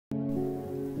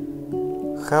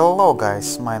Hello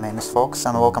guys, my name is Fox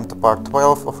and welcome to part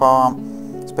 12 of our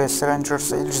Space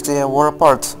Rangers HD War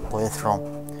Apart playthrough.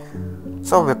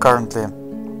 So we currently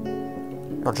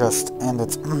just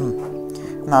ended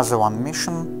another one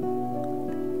mission,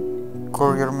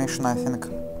 courier mission I think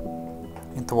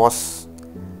it was.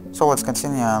 So let's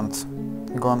continue and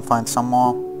go and find some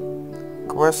more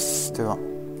quests to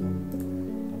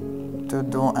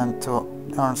do and to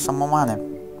earn some more money.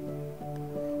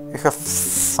 We have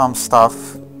some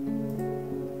stuff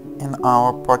in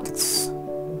our pockets,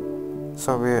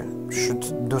 so we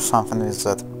should do something with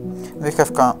that. We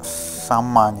have some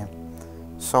money,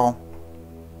 so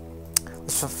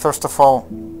let's first of all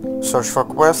search for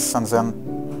quests, and then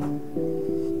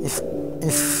if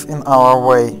in our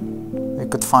way we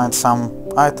could find some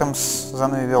items,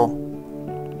 then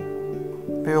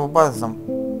we will buy them.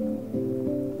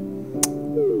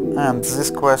 And this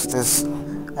quest is,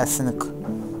 I think,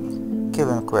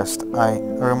 killing quest. I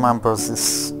remember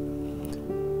this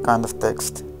kind of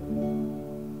text.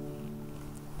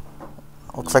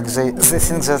 Looks like they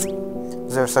think that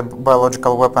there's a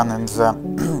biological weapon in the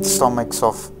stomachs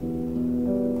of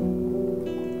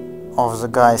the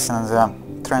guys in the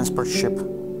transport ship.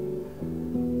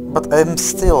 But I'm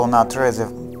still not ready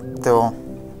to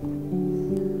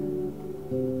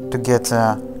get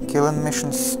killing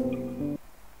missions.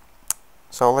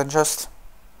 So let's just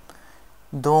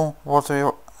do what we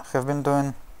have been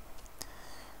doing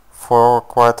for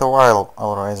quite a while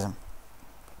already.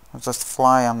 Just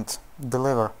fly and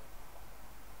deliver.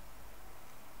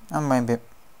 And maybe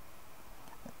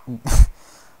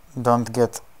don't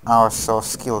get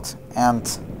ourselves killed.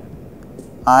 And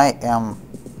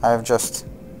I've just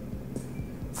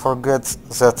forget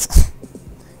that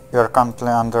we are currently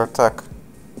under attack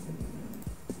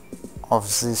of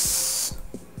this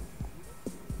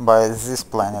by this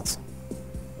planet.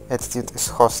 Attitude is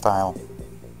hostile,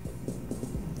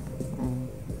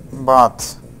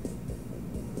 but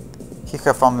he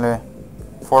have only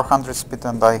 400 speed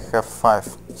and I have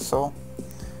 5, so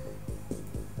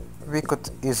we could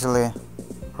easily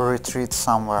retreat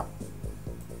somewhere.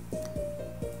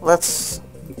 Let's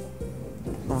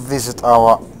visit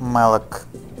our Malak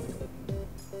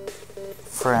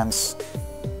friends,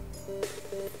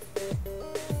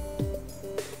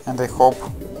 and I hope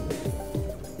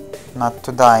not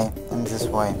to die in this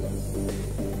way.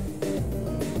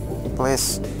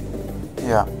 Please.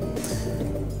 Yeah.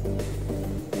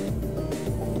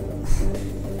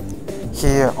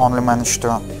 He only managed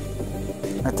to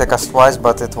attack us twice,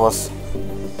 but it was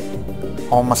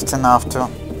almost enough to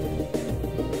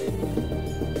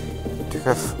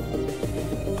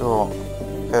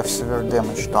have severe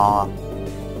damage to our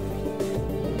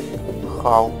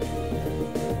hull.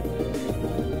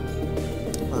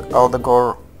 The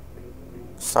Aldagor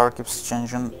star keeps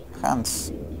changing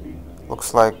hands.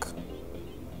 Looks like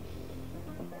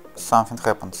something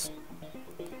happens.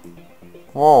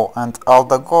 Whoa, and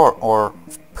Aldagor, or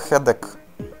Hedek,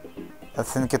 I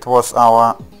think it was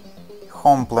our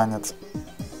home planet,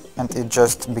 and it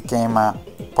just became a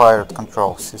pirate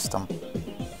control system.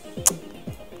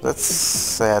 That's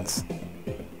sad,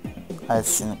 I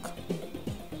think.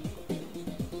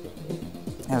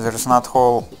 Yeah, there's not a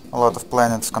lot of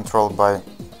planets controlled by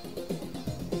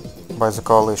the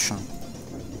coalition.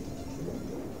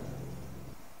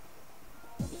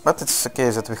 But it's okay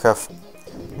that we have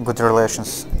good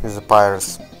relations with the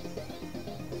pirates.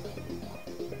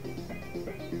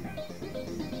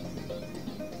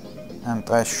 And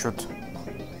I should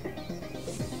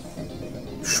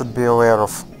be aware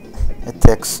of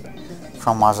attacks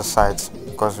from other sides,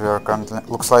 because we are currently,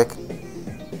 looks like,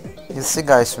 you see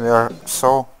guys, we are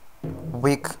so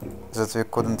weak that we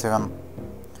couldn't even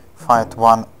fight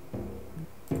one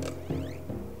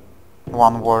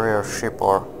warrior ship,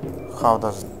 or how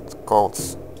does it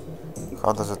calls?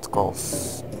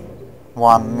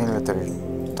 One military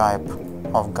type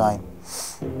of guy.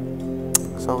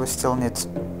 So we still need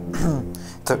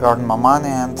to earn more money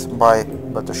and buy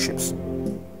better ships.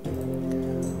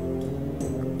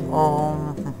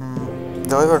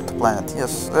 Deliver to planet.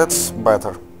 Yes, that's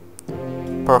better.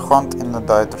 Per hunt in the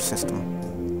Dominator system.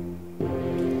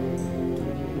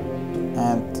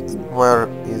 And where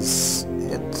is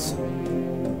it?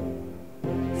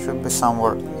 Should be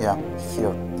somewhere, yeah,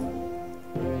 here.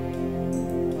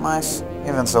 Nice,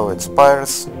 even though it's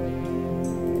pirates,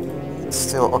 it's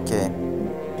still okay.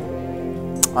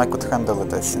 I could handle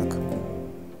it, I think.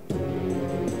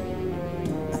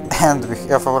 And we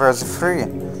have already 3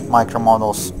 micro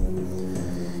models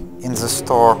in the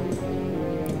store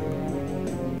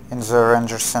in the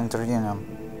Ranger Center Union.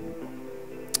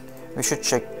 We should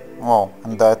check. Wow,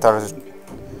 and that are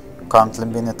currently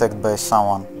being attacked by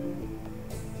someone.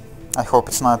 I hope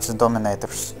it's not the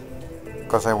Dominators,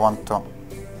 because I want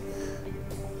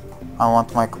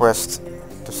my quest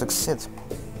to succeed.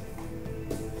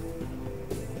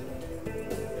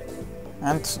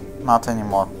 And not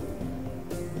anymore.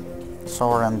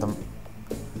 So random.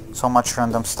 So much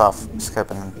random stuff is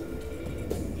happening.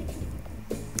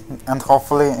 And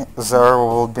hopefully there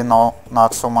will be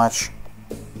not so much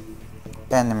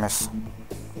enemies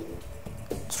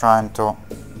trying to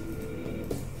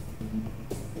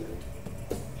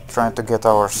get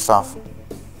our stuff.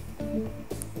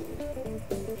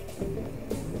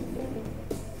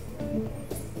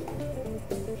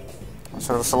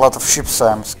 So there's a lot of ships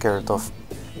I'm scared of,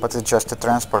 but it's just the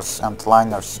transports and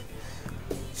liners,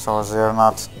 so they're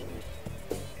not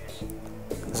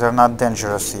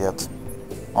dangerous yet,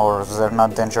 or they're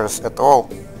not dangerous at all.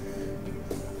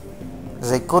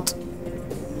 They could,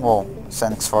 well,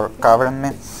 thanks for covering me,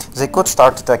 they could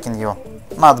start attacking you,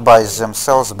 not by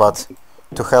themselves, but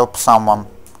to help someone,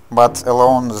 but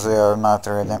alone they are not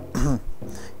really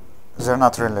they're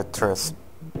not really threats.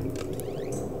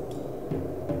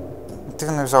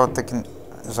 Even without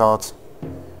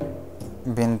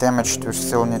being damaged, we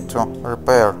still need to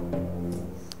repair.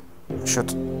 I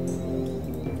should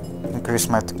increase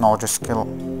my technology skill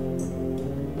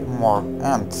more.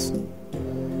 And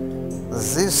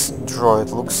this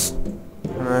droid looks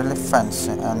really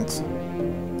fancy, and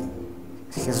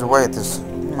his weight is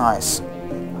nice,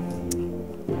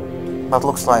 but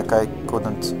looks like I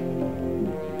couldn't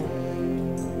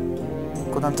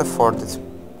afford it,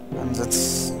 and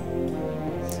that's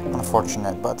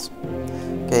unfortunate, but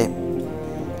okay,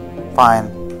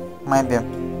 fine, maybe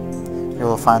we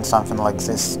will find something like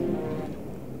this.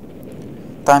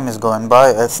 Time is going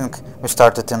by. I think we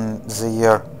started in the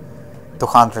year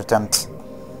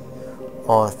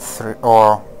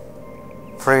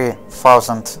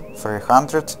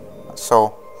 3300,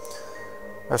 so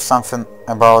there's something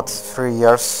about 3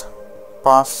 years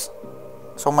pass,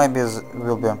 so maybe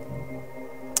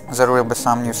there will be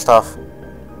some new stuff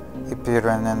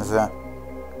appearing in the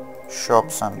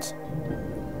shops and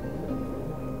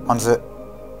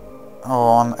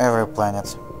on every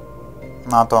planet,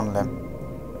 not only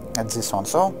at this one,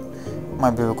 so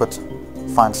maybe we could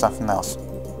find something else.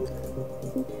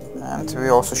 And we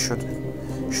also should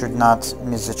not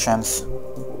miss the chance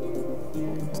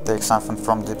to take something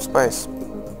from deep space.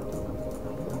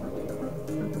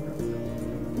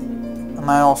 And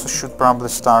I also should probably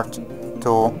start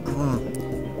to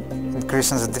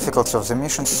increasing the difficulty of the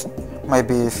missions.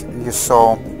 Maybe if you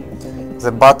saw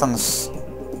the buttons,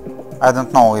 I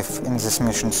don't know if in these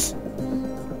missions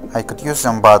I could use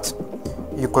them, but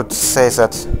you could say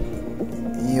that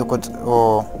you could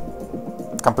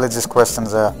complete this quest in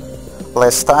the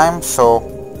less time, so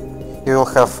you will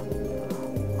have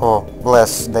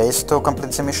less days to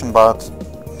complete the mission, but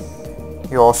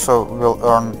you also will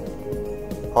earn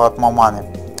a lot more money.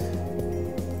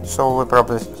 So we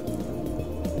probably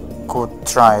could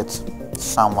try it,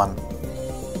 someone.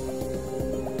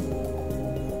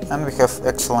 And we have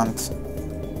excellent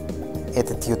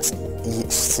attitude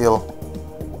still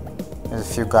with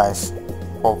a few guys.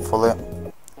 Hopefully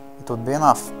it would be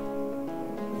enough.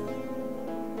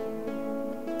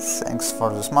 Thanks for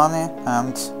this money,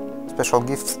 and special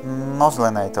gift,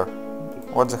 Dominator.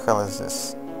 What the hell is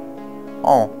this?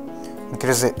 Oh,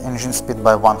 increase the engine speed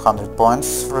by 100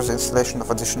 points through the installation of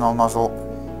additional nozzle,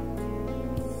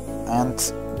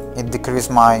 and it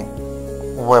decreased my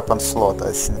weapon slot,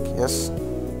 I think, yes.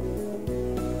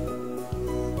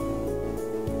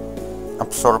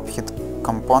 Absorb hit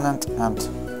component, and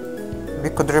we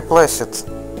could replace it.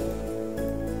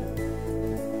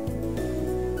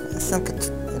 I think it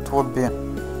would be a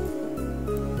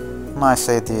nice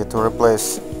idea to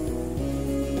replace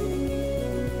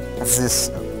this.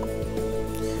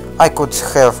 I could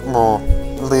have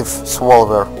leave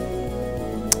Swalwer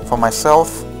for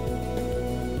myself,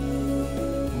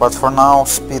 but for now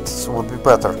speed would be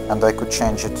better, and I could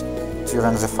change it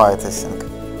during the fight, I think.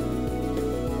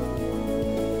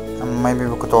 And maybe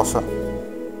we could also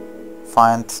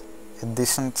find a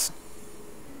decent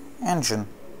engine,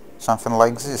 something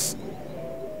like this.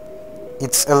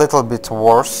 It's a little bit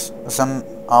worse than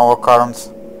our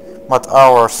current, but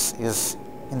ours is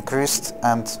increased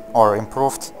or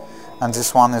improved, and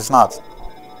this one is not.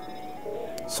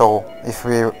 So if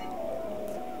we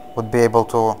would be able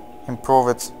to improve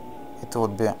it, it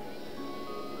would be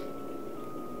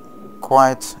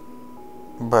quite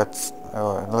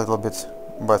a little bit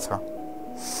better.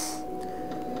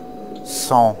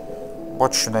 So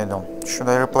what should I do? Should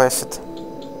I replace it?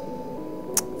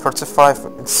 35,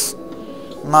 it's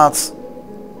not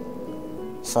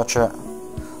such a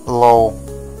low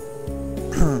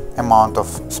amount of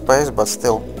space, but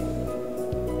still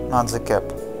not the cap.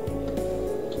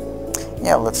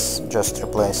 Yeah, let's just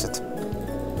replace it.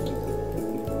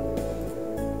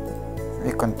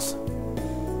 We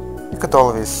could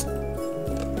always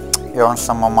earn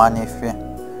some more money if we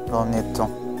will need to.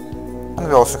 And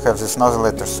we also have this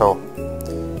oscillator, so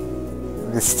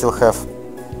we still have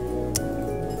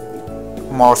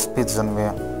more speed than we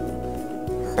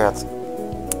had.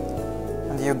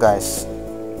 And you guys,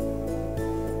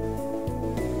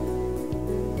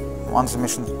 once the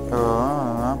mission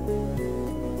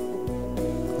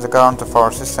the current of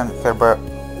our system hereby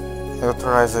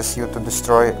authorizes you to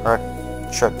destroy our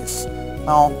chockies.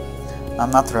 No,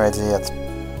 I'm not ready yet.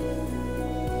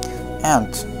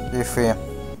 And if we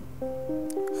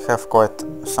have quite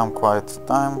some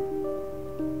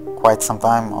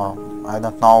time, or I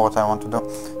don't know what I want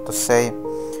to say,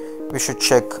 we should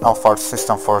check our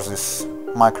system for these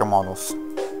micro models.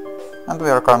 And we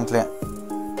are currently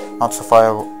not so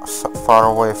far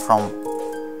away from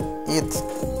it,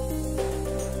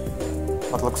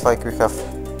 but looks like we have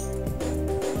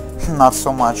not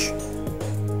so much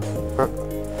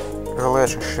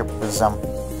relationship with them.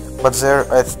 But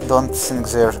I don't think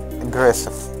they're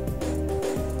aggressive.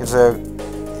 If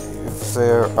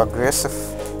they're aggressive,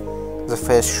 the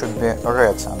face should be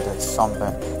red, and it's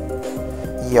only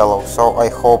yellow. So I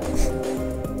hope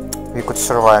we could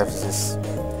survive this.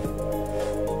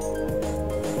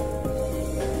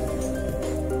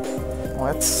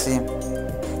 Let's see.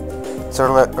 The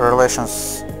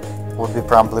relations would be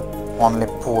probably only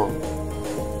poor.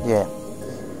 Yeah.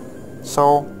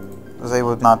 So they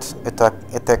would not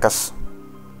attack us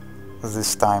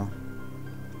this time.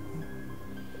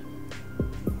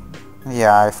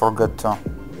 Yeah, I forgot to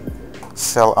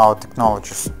sell our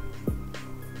technologies.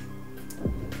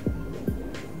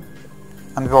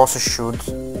 And we also should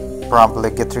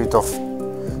probably get rid of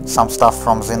some stuff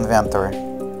from the inventory.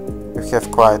 We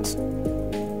have quite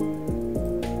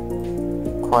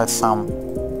some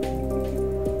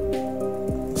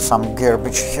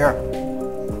garbage here.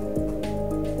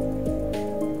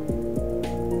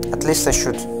 At least I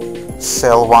should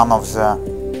sell one of the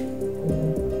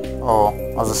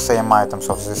same items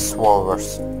of these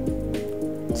revolvers.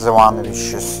 The one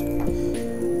which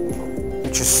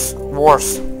is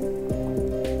worse,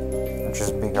 which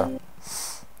is bigger.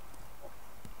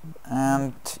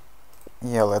 And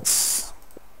yeah, let's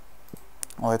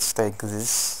take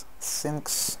these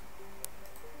things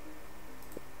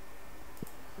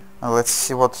and let's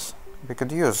see what we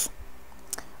could use.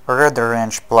 Radar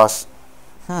range plus.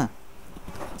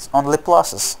 It's only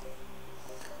pluses.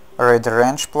 Radar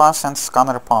range plus and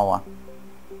scanner power.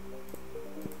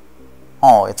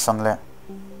 Oh, it's only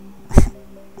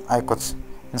I could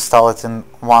install it in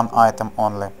one item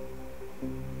only.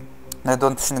 I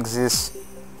don't think this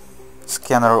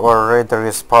scanner or radar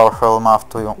is powerful enough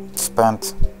to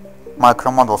spend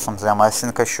micro models on them. I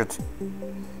think I should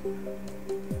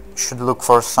look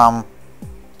for some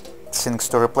things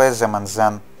to replace them and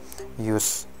then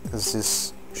use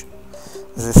these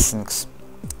things.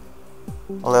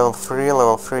 Level 3,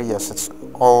 yes, it's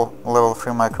all level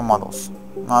 3 micro models.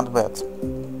 Not bad.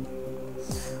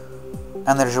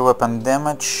 Energy weapon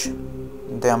damage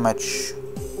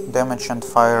and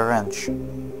fire range.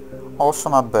 Also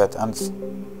not bad, and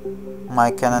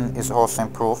my cannon is also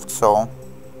improved, so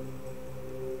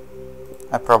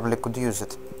I probably could use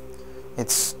it.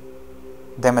 It's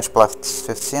damage plus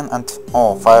 15 and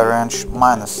fire range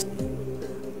minus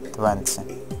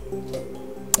 20.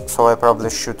 So I probably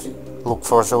should look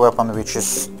for the weapon which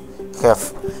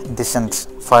have decent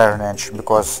fire range,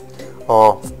 because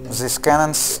these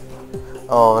cannons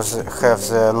have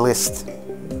the least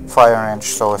fire range,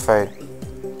 so if I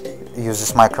use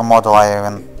this micro model I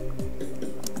even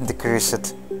decrease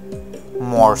it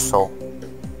more, so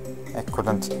I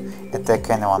couldn't attack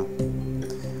anyone.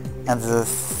 And the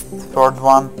third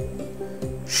one,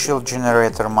 shield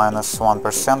generator minus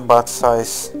 1%, but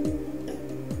size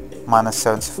minus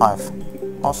 75.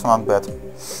 Also not bad.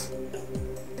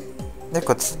 We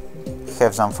could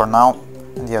have them for now.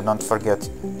 And yeah, don't forget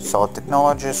solid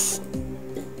technologies,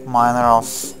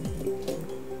 minerals,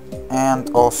 and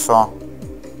also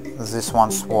this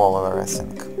one's wallower, I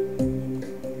think.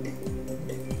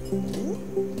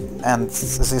 And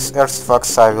these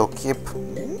artifacts I will keep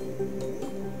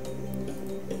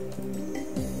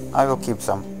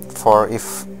them for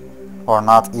if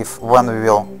when we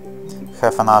will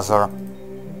have another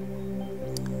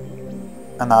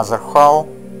hull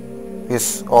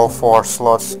with all 4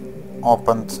 slots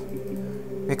opened,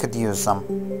 we could use them.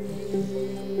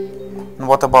 And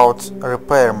what about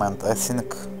repairment? I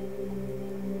think...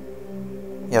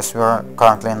 Yes, we are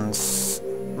currently in...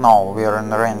 No, we are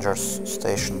in the Rangers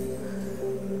station.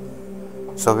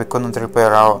 So we couldn't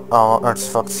repair our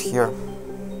artifacts here.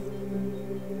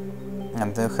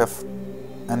 And do you have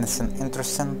anything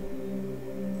interesting?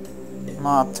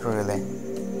 Not really.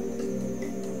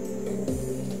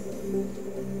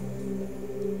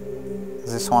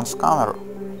 This one scanner,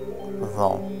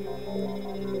 though.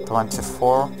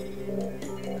 24.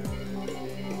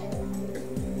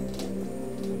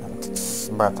 And it's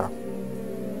better.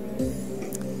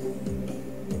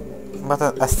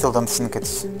 But I still don't think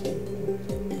it's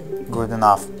good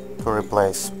enough to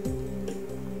replace.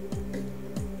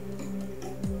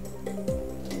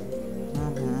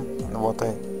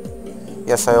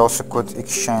 Yes, I also could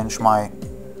exchange my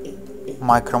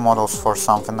micro models for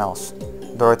something else.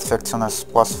 Droid effectiveness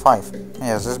plus 5.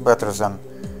 Yes, this is better than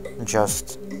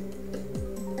just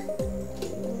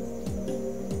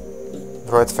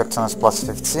droid effectiveness plus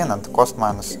 15 and cost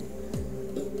minus.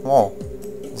 Whoa,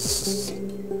 this is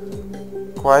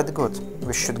quite good.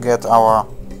 We should get our...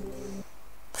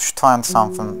 We should find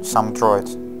some droid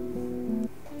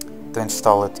to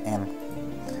install it in.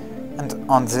 And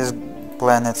on these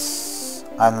planets,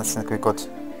 I don't think we could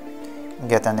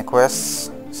get any quests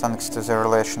thanks to the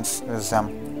relations with them.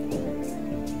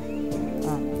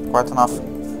 Quite enough.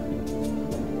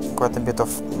 Quite a bit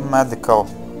of medical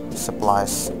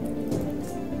supplies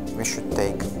we should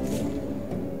take.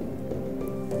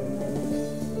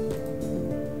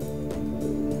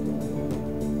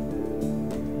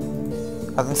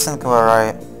 I don't think where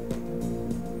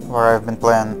I've been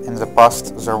playing in the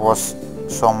past there was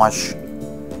so much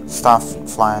stuff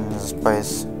flying in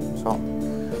space, so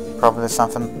probably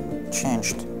something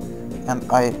changed, and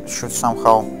I should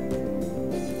somehow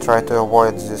try to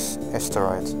avoid this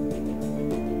asteroid.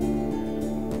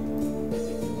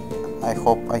 I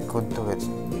hope I could do it.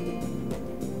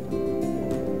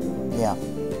 Yeah.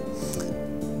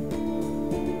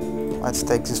 Let's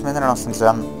take these minerals and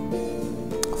then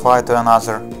fly to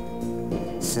another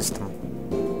system.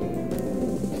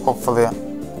 Hopefully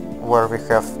where we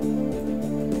have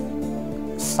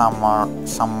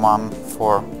someone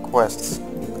for quests,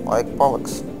 like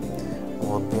Pollux,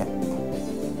 would be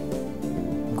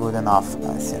good enough,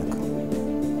 I think.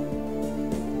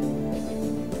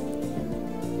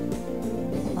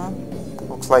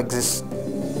 Looks like this...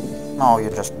 No, you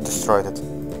just destroyed it.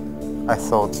 I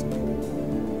thought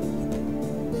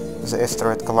the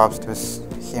asteroid collapsed with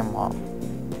him.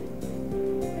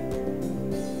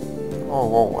 Oh,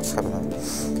 whoa, what's happening?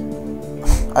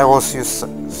 I always use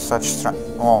such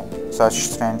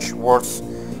strange words,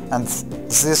 and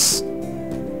this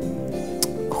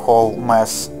whole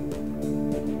mess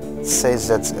says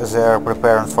that they are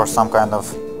preparing for some kind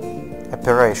of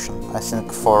operation. I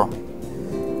think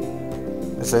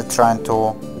they're trying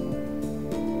to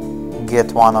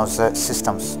get one of the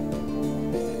systems,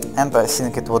 and I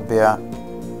think it would be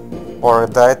or a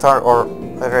Dietar or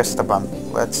a Restaban.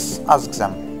 Let's ask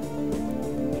them.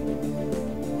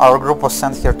 Our group was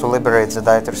sent here to liberate the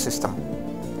Dietar system,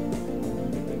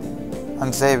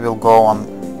 and they will go on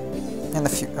in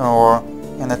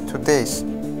 2 days.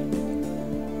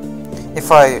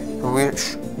 If I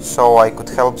wish, so I could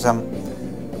help them,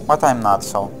 but I'm not,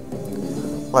 so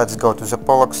let's go to the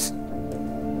Pollux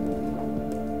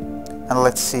and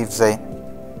let's see if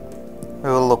we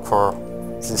will look for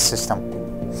this system,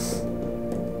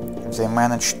 if they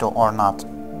manage to or not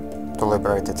to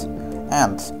liberate it.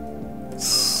 And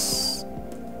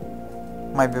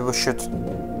maybe we should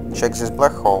check this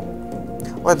black hole.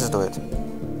 Let's do it.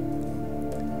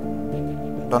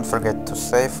 Don't forget to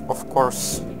save, of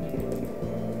course.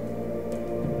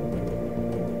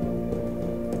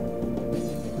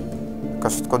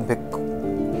 Because it could be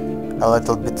a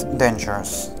little bit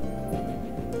dangerous.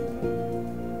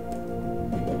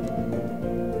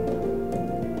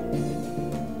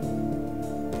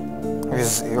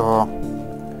 With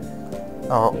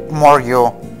more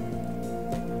you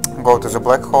go to the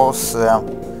black holes, the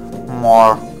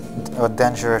more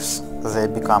dangerous they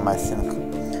become, I think,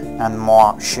 and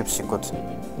more ships you could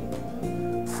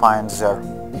find there.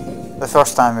 The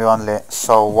first time we only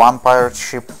saw one pirate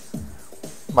ship,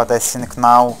 but I think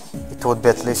now it would be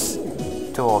at least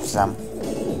 2 of them,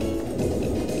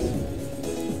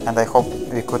 and I hope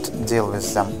we could deal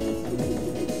with them.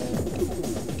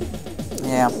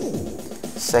 Yeah,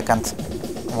 second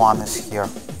one is here.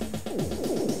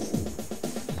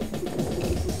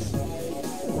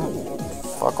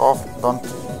 Fuck off,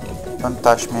 don't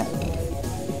touch me.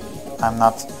 I'm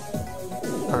not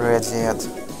ready yet.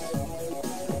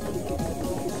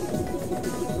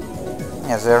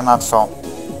 Yeah, they're not so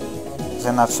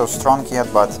they're not so strong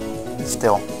yet, but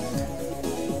still.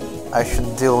 I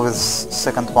should deal with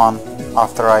second one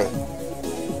after I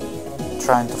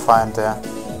trying to find a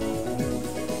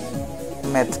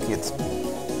med kit.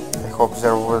 I hope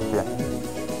there would be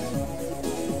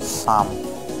some.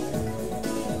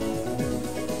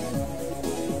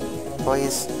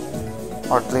 Please,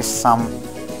 or at least something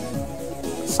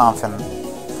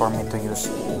for me to use.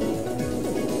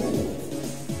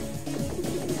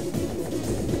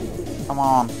 Come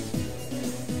on.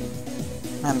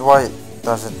 And why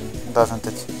doesn't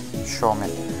it show me?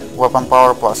 Weapon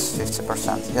power plus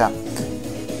 50%. Yeah,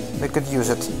 we could use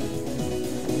it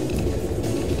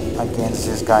against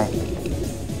this guy.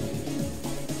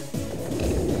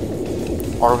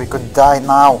 Or we could die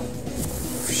now.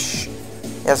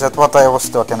 Yes, that's what I was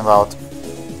talking about.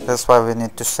 That's why we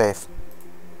need to save.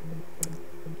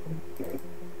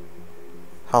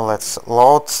 Let's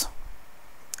load.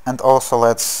 And also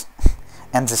let's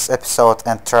end this episode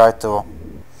and try to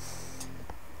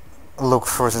look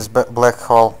through this black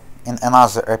hole in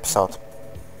another episode.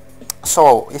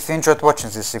 So, if you enjoyed watching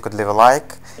this, you could leave a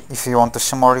like. If you want to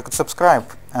see more, you could subscribe.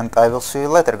 And I will see you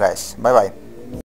later, guys. Bye bye.